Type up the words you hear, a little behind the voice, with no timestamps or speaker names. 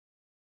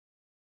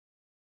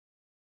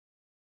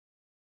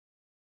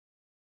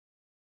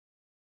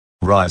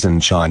Rise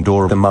and shine,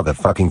 Dora the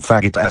motherfucking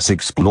faggot ass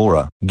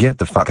explorer. Get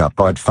the fuck up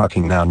right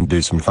fucking now and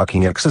do some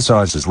fucking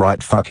exercises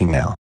right fucking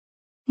now.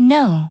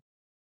 No.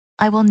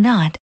 I will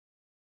not.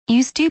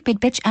 You stupid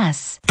bitch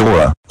ass.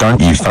 Dora, don't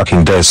you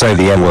fucking dare say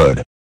the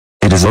N-word.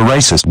 It is a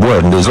racist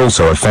word and is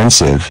also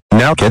offensive.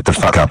 Now get the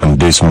fuck up and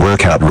do some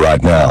workout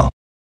right now.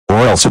 Or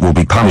else it will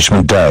be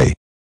punishment day.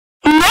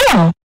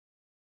 No!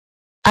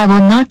 I will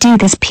not do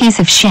this piece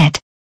of shit.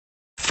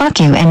 Fuck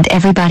you and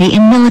everybody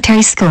in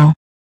military school.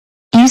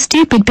 You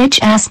stupid bitch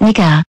ass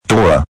nigga.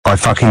 Dora, I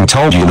fucking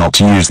told you not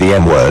to use the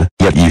N-word,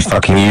 yet you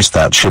fucking used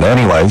that shit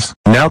anyways.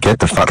 Now get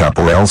the fuck up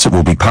or else it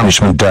will be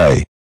punishment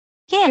day.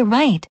 Yeah,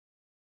 right.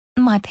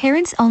 My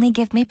parents only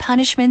give me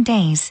punishment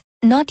days,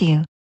 not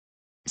you.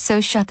 So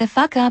shut the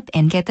fuck up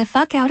and get the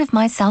fuck out of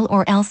my cell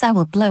or else I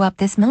will blow up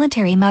this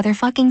military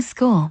motherfucking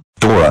school.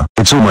 Dora,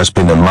 it's almost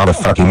been a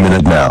motherfucking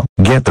minute now.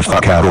 Get the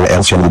fuck out or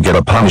else you will get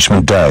a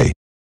punishment day.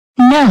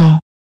 No.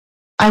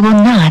 I will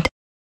not.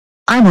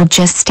 I will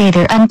just stay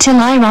there until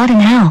I rot in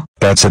hell.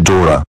 That's it,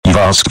 Dora, you've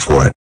asked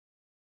for it.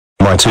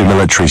 My two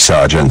military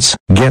sergeants,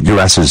 get your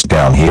asses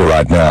down here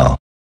right now.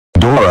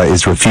 Dora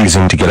is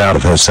refusing to get out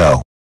of her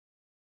cell.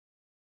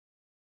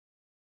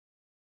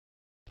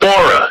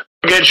 Dora,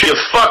 get your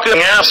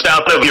fucking ass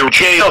out of your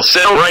jail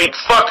cell right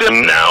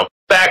fucking now.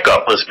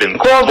 Backup has been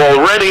called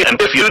already,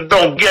 and if you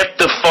don't get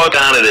the fuck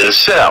out of this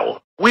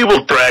cell, we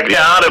will drag you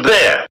out of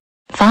there.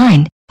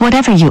 Fine,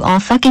 whatever you all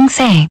fucking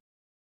say.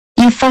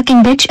 You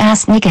fucking bitch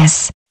ass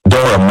niggas.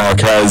 Dora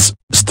Marquez,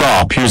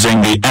 stop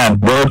using the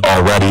N-word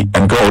already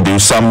and go do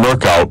some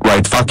workout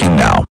right fucking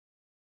now.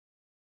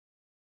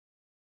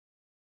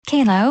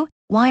 Kalo,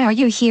 why are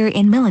you here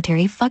in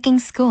military fucking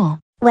school?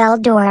 Well,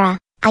 Dora,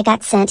 I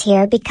got sent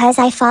here because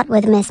I fought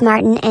with Miss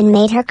Martin and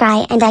made her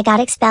cry and I got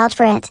expelled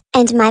for it.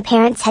 And my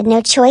parents had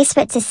no choice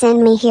but to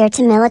send me here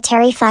to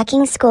military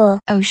fucking school.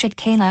 Oh shit,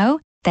 Kalo,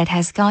 that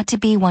has got to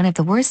be one of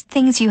the worst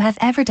things you have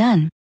ever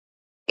done.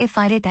 If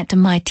I did that to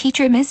my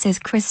teacher Mrs.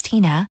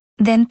 Christina,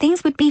 then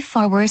things would be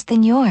far worse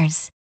than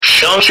yours.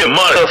 Shut your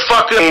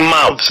motherfucking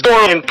mouth,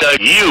 Dora,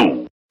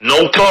 you.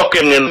 No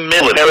talking in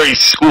military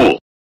school.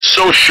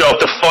 So shut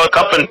the fuck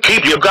up and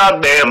keep your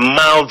goddamn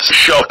mouths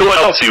shut or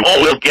else you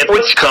all will get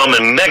what's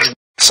coming next.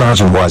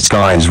 Sergeant Wise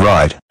Guy is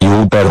right, you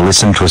all better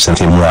listen to us and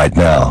him right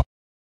now.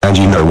 And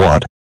you know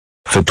what?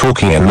 For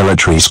talking in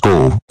military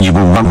school, you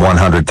will run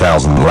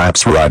 100,000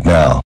 laps right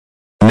now.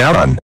 Now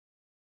run.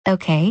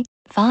 Okay,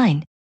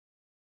 fine.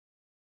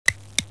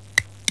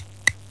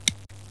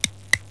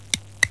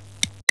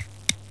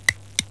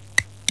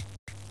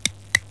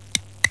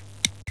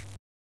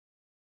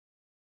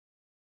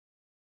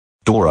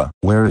 Dora,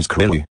 where is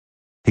Krillu?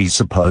 He's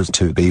supposed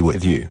to be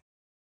with you.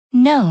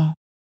 No.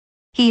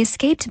 He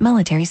escaped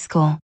military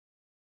school.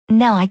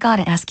 Now I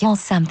gotta ask y'all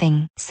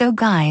something. So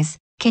guys,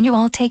 can you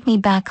all take me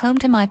back home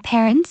to my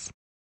parents?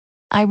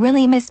 I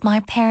really miss my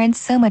parents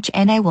so much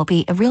and I will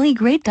be a really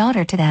great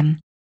daughter to them.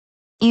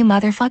 You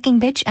motherfucking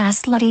bitch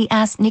ass slutty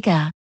ass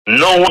nigga.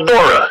 No,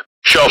 Dora.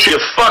 Shut your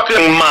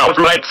fucking mouth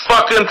right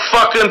fucking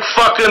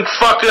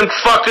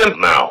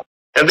now.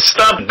 And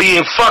stop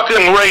being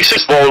fucking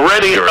racist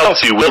already or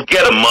else you will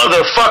get a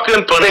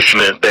motherfucking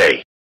punishment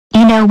day.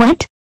 You know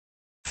what?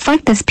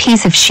 Fuck this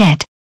piece of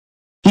shit.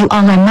 You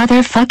all are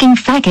motherfucking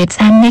faggots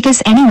and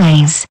niggas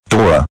anyways.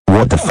 Dora,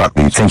 what the fuck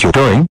do you think you're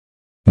doing?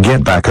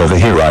 Get back over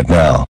here right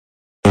now.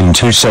 In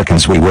 2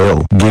 seconds we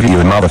will give you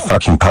a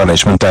motherfucking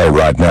punishment day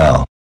right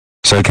now.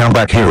 So come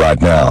back here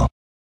right now.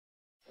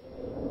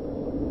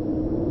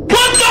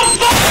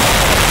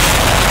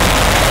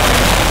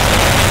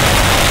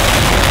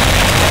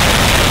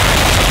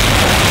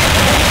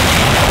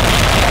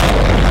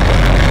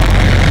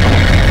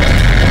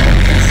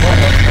 What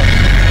the fuck?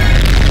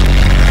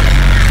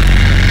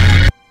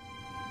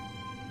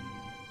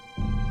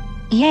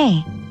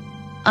 Yay!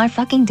 I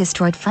fucking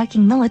destroyed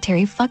fucking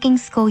military fucking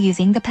school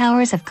using the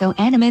powers of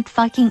co-animate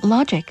fucking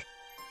logic.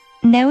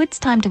 Now it's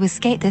time to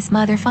escape this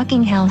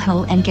motherfucking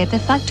hellhole and get the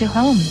fuck to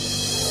home.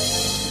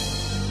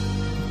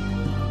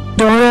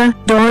 Dora,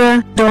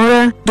 Dora,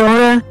 Dora,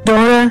 Dora,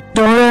 Dora,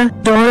 Dora,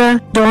 Dora,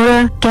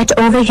 Dora, get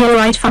over here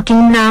right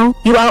fucking now.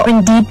 You are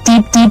in deep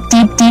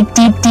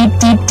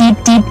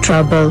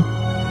trouble.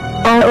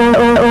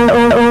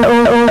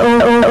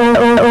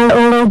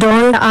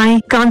 Dora,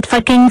 I can't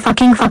fucking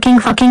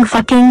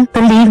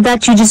believe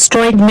that you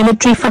destroyed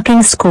military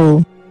fucking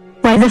school.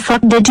 Why the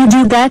fuck did you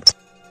do that?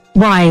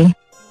 Why?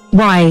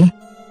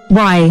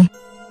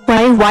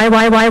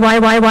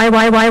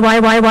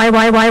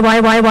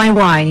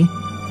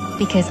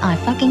 Because I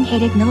fucking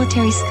hated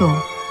military school.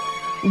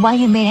 Why,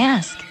 you may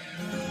ask?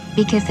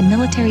 Because the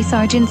military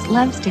sergeants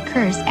loves to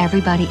curse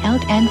everybody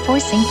out and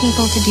forcing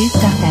people to do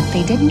stuff that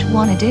they didn't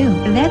want to do.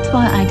 That's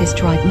why I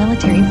destroyed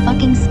military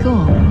fucking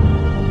school.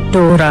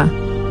 Dora,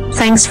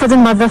 thanks for the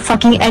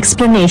motherfucking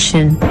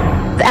explanation.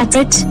 That's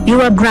it, you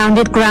are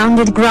grounded for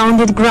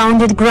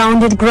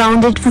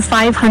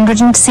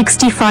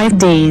 565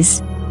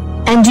 days.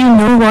 And you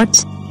know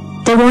what?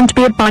 There won't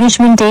be a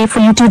punishment day for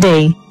you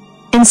today.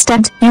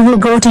 Instead, you will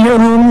go to your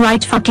room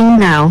right fucking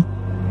now.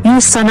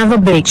 You son of a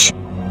bitch.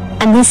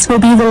 And this will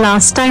be the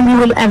last time you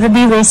will ever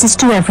be racist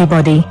to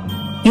everybody.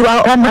 You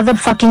are a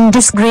motherfucking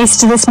disgrace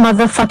to this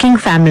motherfucking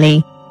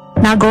family.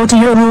 Now go to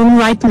your room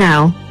right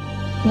now.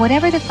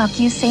 Whatever the fuck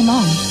you say,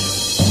 Mom.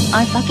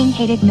 I fucking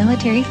hated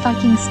military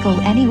fucking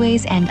school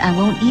anyways, and I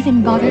won't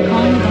even bother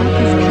calling about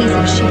this piece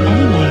of shit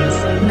anyways.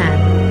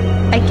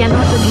 Man, I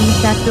cannot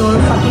believe that Dora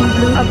fucking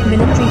blew up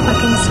military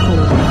fucking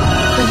school.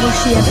 But will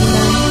she ever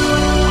learn?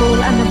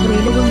 Cole and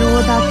Abuela will know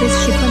about this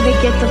shit when they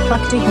get the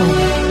fuck to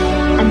home.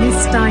 And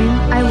this time,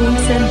 I won't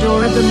send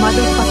Dora the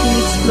motherfucking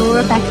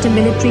explorer back to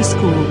military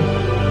school.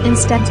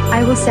 Instead,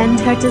 I will send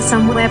her to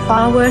somewhere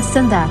far worse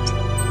than that.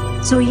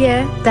 So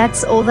yeah,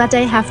 that's all that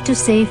I have to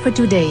say for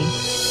today.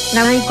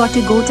 Now I got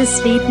to go to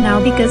sleep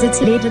now because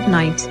it's late at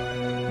night.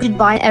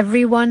 Goodbye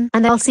everyone,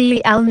 and I'll see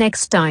you all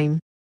next time.